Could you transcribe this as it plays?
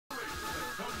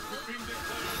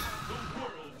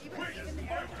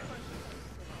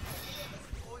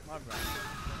I'm right.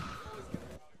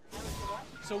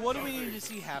 So what do we need to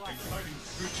see happen?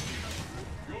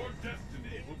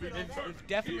 We've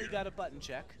definitely got a button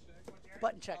check.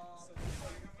 Button check.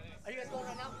 Are you guys going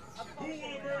right now? Who will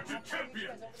emerge a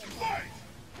champion? Fight!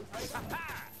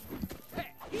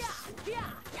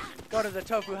 Go to the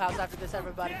tofu house after this,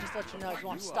 everybody. Just to let you know, if you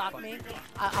want to stalk me,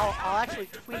 I'll actually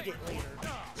tweet it later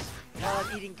while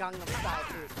I'm eating Gangnam style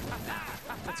food.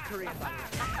 It's Korean, by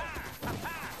the way.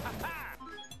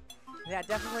 Yeah,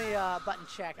 definitely button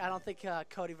check. I don't think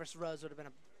Cody versus Rose would have been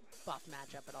a buff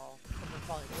matchup at all.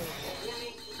 Probably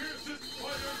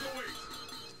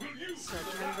so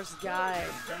Ken versus Guy.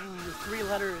 Ooh, 3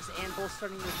 letters and both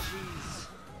starting with G's.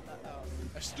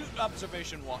 Astute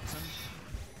observation, Watson.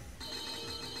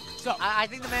 So I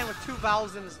think the man with 2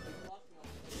 vowels in his name.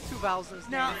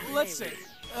 Now let's say,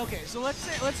 okay, so let's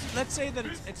say that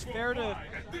it's fair to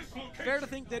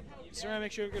think that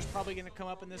Ceramic Sugar is probably going to come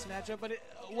up in this matchup. But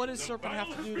what does Serpent have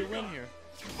to do to win here?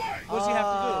 What does he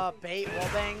have to do? Bait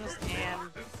wallbangs and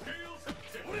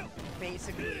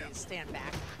basically stand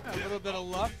back. A little bit of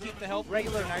luck, keep the health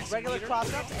regular nice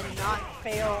cross-ups and not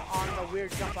fail on the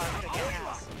weird jump out that Ken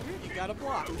has. You got to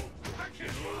block.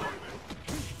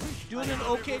 Doing an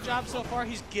okay job so far.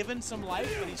 He's given some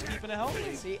life, but he's keeping it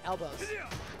healthy. See, elbows.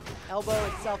 Elbow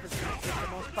itself is the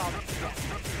most problem.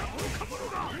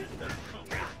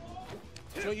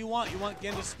 So what you want? You want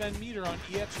Gen to spend meter on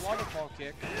EX waterfall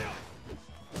kick.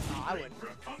 No, I wouldn't.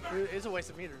 It's a waste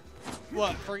of meter.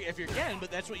 Well, if you're Gen,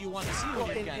 but that's what you want to see when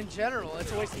you're Gen. In general,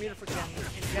 it's a waste of meter for Gen.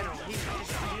 In general, he's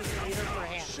just using meter for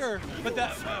hands. Sure, but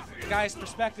that guy's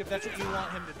perspective, that's what you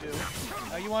want him to do.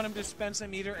 You want him to spend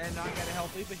some meter and not get it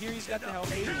healthy, but here he's got the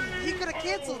healthy. He could have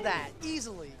canceled that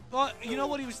easily. Well, you know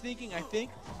what he was thinking, I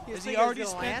think? He already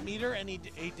spent meter and he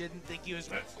didn't think he was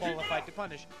qualified to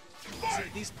punish. See,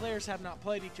 these players have not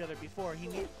played each other before.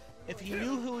 If he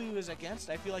knew who he was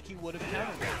against, I feel like he would have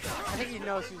countered him. I think he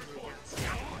knows who he's against.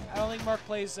 I don't think Mark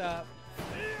plays. I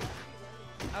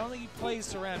don't think he plays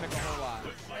Ceramic a whole lot.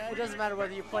 It doesn't matter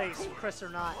whether you play Chris or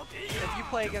not. If you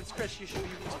play against Chris, you should be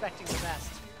expecting the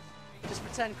best. Just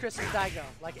pretend Chris is Daigo,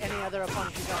 like any other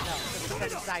opponent you don't know. Just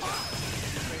pretend it's Daigo.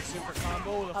 Great super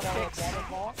combo with a follow-up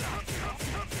waterfall.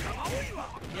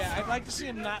 Yeah, I'd like to see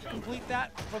him not complete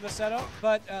that for the setup,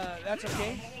 but that's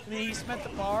okay. I mean, he spent the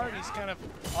bar, and he's kind of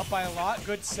up by a lot.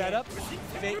 Good setup.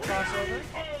 Fake crossover.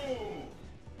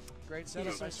 Great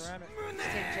setup by Ceramic.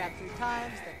 Take jab 3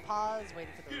 times, then pause,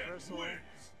 waiting for the reversal.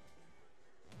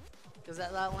 Because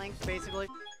that length, basically,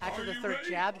 after the 3rd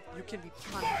jab, you can be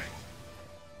punished.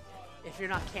 If you're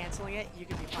not canceling it, you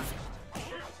can be punished.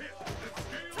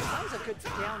 That was a good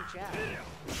down jab.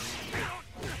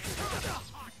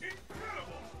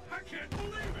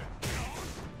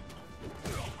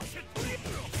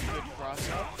 Good cross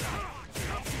up.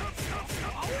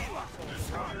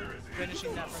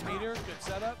 Finishing that from meter. Good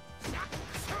setup.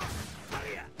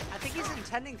 I think he's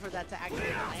intending for that to actually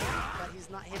land, but he's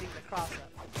not hitting the cross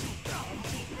up.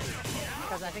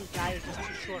 Because I think Guy is just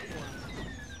too short for him.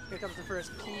 Here comes the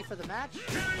first key for the match.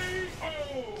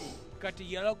 Got the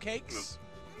yellow cakes.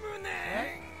 Yeah.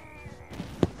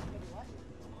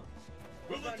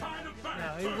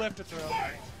 No, he whipped a throw.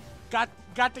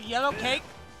 Got the yellow cake.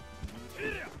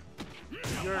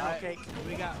 Urinal cake.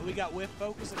 We got whiff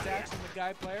focus attacks from the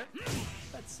Guy player.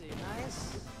 Let's see,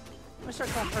 nice. I'm gonna start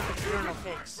calling perfect urinal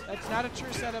cakes. That's not a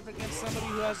true setup against somebody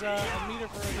who has a meter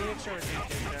for a meter short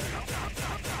there.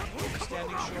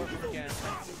 Standing short again.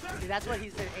 See, that's what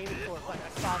he's been aiming for, but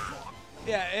a cross up.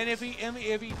 Yeah, and if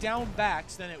he down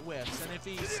backs, then it whiffs, and if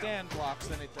he stand blocks,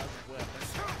 then it doesn't whiff.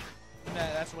 And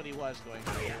that's what he was going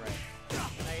for. You're right.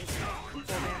 Nice. Full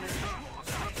damage.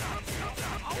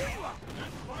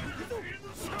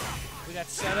 We got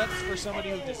setups for somebody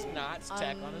who does not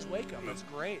tech on his wake up. That's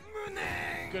great.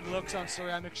 Good looks on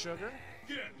Ceramic Sugar.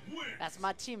 That's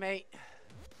my teammate.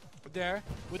 There,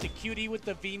 with the cutie with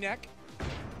the V-neck.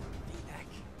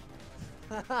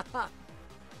 V-neck.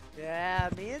 Yeah,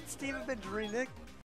 me and Steve have been